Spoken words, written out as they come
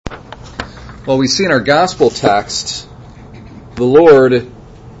Well, we see in our gospel text the Lord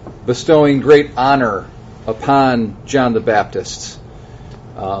bestowing great honor upon John the Baptist.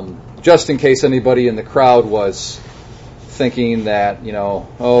 Just in case anybody in the crowd was thinking that,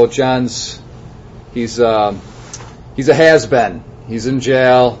 John's, he's a has-been. He's in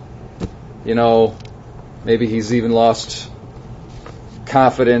jail. Maybe he's even lost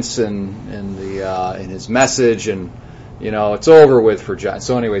confidence in his message, and it's over with for John.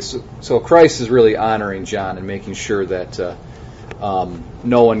 So anyway, so Christ is really honoring John and making sure that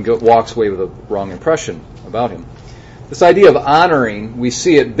no one walks away with a wrong impression about him. This idea of honoring, we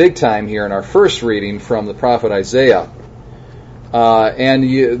see it big time here in our first reading from the prophet Isaiah.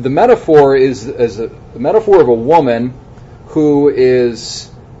 The metaphor is a metaphor of a woman who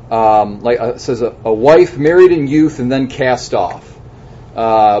is, it says, a wife married in youth and then cast off.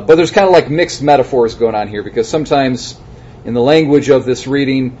 But there's kind of like mixed metaphors going on here, because sometimes in the language of this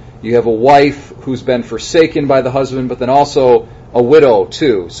reading, you have a wife who's been forsaken by the husband, but then also a widow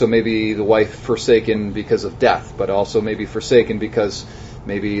too. So maybe the wife forsaken because of death, but also maybe forsaken because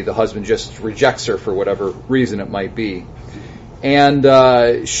maybe the husband just rejects her for whatever reason it might be.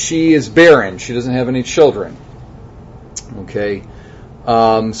 And she is barren. She doesn't have any children. Okay.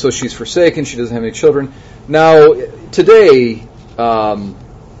 So she's forsaken. She doesn't have any children. Now, today,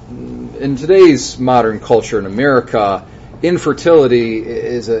 in today's modern culture in America, infertility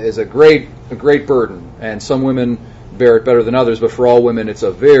is a great burden, and some women bear it better than others, but for all women it's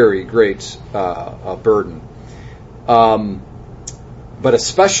a very great burden. But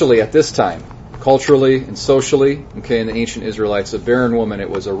especially at this time, culturally and socially, in the ancient Israelites, a barren woman,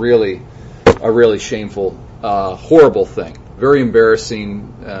 it was a really shameful, horrible thing, very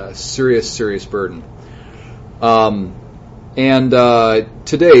embarrassing, serious burden. And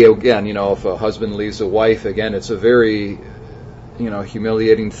today, again, if a husband leaves a wife, again, it's a very,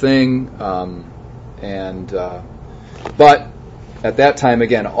 humiliating thing. But at that time,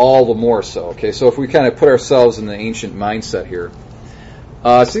 again, all the more so. Okay, so if we kind of put ourselves in the ancient mindset here,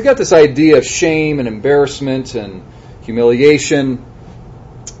 so you've got this idea of shame and embarrassment and humiliation,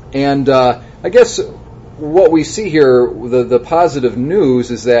 and I guess what we see here, the positive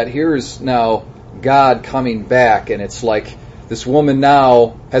news is that here's now God coming back, and it's like this woman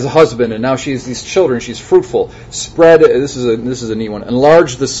now has a husband, and now she has these children. She's fruitful. Spread. This is a neat one.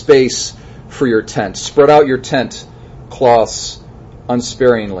 Enlarge the space for your tent. Spread out your tent cloths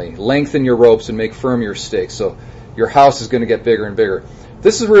unsparingly. Lengthen your ropes and make firm your stakes. So your house is going to get bigger and bigger.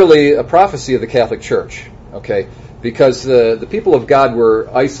 This is really a prophecy of the Catholic Church. Okay, because the people of God were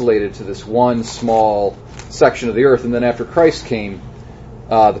isolated to this one small section of the earth, and then after Christ came,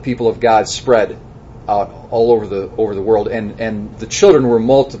 the people of God spread out all over the world, and the children were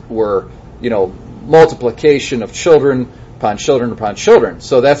multiplication of children upon children upon children.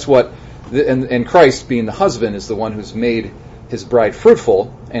 So that's what, and Christ, being the husband, is the one who's made his bride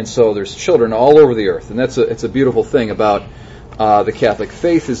fruitful, and so there's children all over the earth, and it's a beautiful thing about the Catholic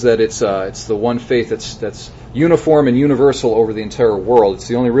faith, is that it's the one faith that's uniform and universal over the entire world. It's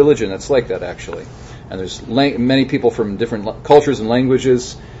the only religion that's like that, actually. And there's many people from different cultures and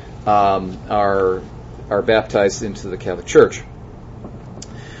languages are baptized into the Catholic Church.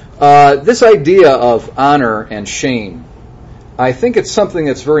 This idea of honor and shame, I think it's something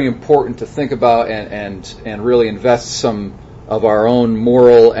that's very important to think about and really invest some of our own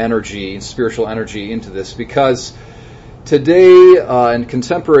moral energy and spiritual energy into this, because today in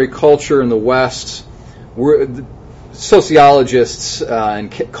contemporary culture in the West, sociologists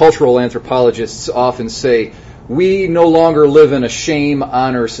and cultural anthropologists often say we no longer live in a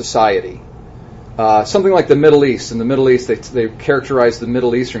shame-honor society. Something like the Middle East. In the Middle East, they characterize the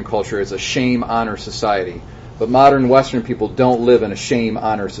Middle Eastern culture as a shame-honor society. But modern Western people don't live in a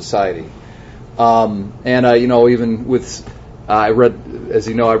shame-honor society. Even with, I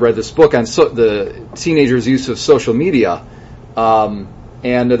read this book on the teenagers' use of social media.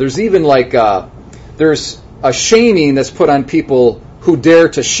 And there's even there's a shaming that's put on people who dare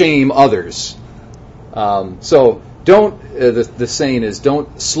to shame others. So don't, the saying is,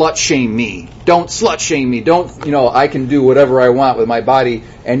 don't slut shame me. Don't slut shame me. Don't, I can do whatever I want with my body,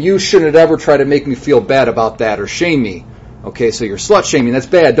 and you shouldn't ever try to make me feel bad about that or shame me. Okay, so you're slut shaming. That's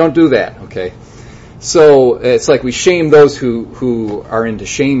bad. Don't do that. Okay. So it's like we shame those who are into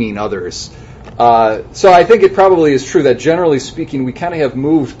shaming others. So I think it probably is true that generally speaking, we kind of have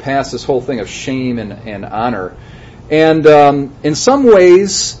moved past this whole thing of shame and honor. And in some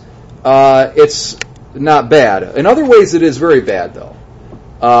ways, it's not bad. In other ways, it is very bad, though.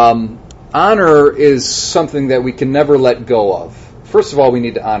 Honor is something that we can never let go of. First of all, we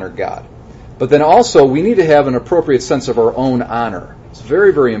need to honor God. But then also, we need to have an appropriate sense of our own honor. It's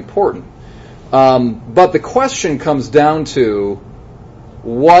very, very important. But the question comes down to,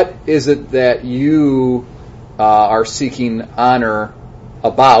 what is it that you are seeking honor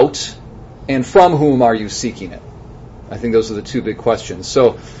about, and from whom are you seeking it? I think those are the two big questions.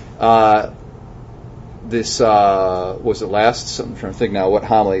 So, this was it last? I'm trying to think now what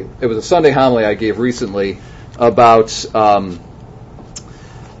homily. It was a Sunday homily I gave recently about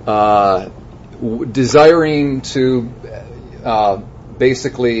desiring to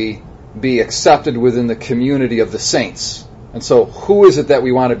basically be accepted within the community of the saints. And so, who is it that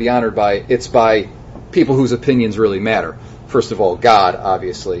we want to be honored by? It's by people whose opinions really matter. First of all, God,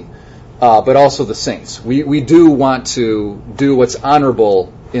 obviously, but also the saints. We do want to do what's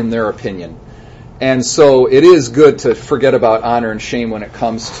honorable in their opinion. And so it is good to forget about honor and shame when it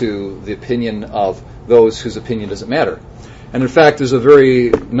comes to the opinion of those whose opinion doesn't matter. And in fact, there's a very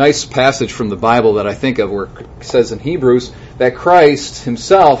nice passage from the Bible that I think of where it says in Hebrews that Christ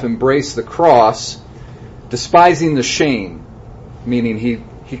himself embraced the cross, despising the shame, meaning he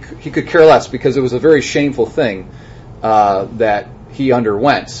could care less, because it was a very shameful thing that he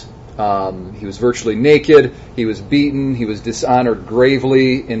underwent. He was virtually naked, he was beaten, he was dishonored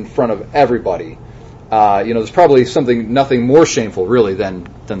gravely in front of everybody. There's probably nothing more shameful really than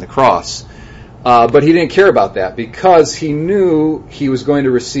the cross. But he didn't care about that, because he knew he was going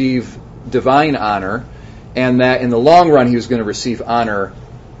to receive divine honor, and that in the long run he was going to receive honor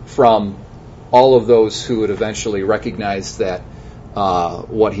from all of those who would eventually recognize that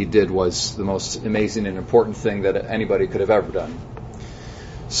what he did was the most amazing and important thing that anybody could have ever done.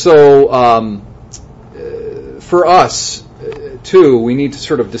 So for us, too, we need to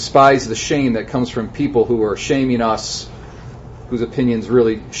sort of despise the shame that comes from people who are shaming us, whose opinions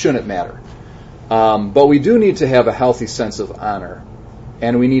really shouldn't matter. But we do need to have a healthy sense of honor,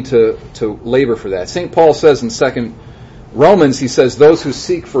 and we need to labor for that. St. Paul says in 2 Romans, he says, those who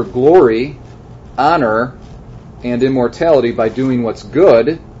seek for glory, honor, and immortality by doing what's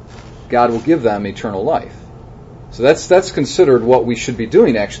good, God will give them eternal life. So that's considered what we should be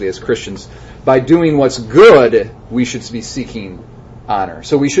doing, actually, as Christians. By doing what's good, we should be seeking honor.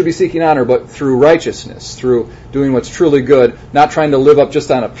 So we should be seeking honor, but through righteousness, through doing what's truly good, not trying to live up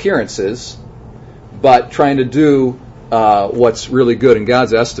just on appearances, but trying to do what's really good in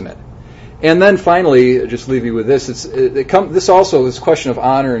God's estimate. And then finally, just leave you with this, this question of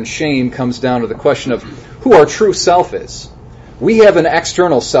honor and shame comes down to the question of who our true self is. We have an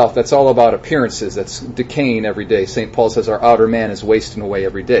external self that's all about appearances, that's decaying every day. St. Paul says our outer man is wasting away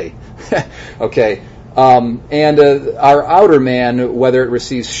every day. Okay. And our outer man, whether it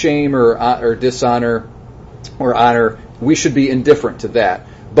receives shame or dishonor or honor, we should be indifferent to that.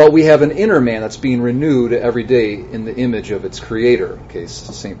 But we have an inner man that's being renewed every day in the image of its creator, okay,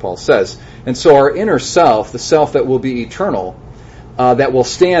 St. Paul says. And so our inner self, the self that will be eternal, that will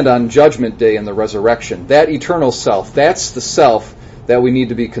stand on Judgment Day and the resurrection, that eternal self, that's the self that we need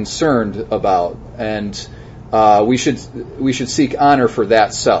to be concerned about. And we should seek honor for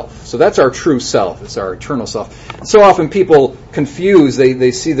that self. So that's our true self. It's our eternal self. So often people confuse,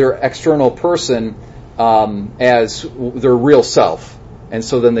 they see their external person as their real self. And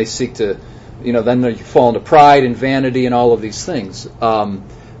so then they seek to, then they fall into pride and vanity and all of these things.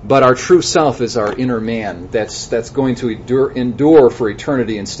 But our true self is our inner man that's going to endure for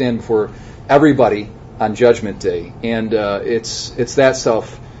eternity and stand before everybody on Judgment Day. And it's that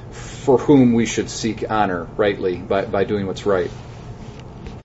self for whom we should seek honor rightly by doing what's right.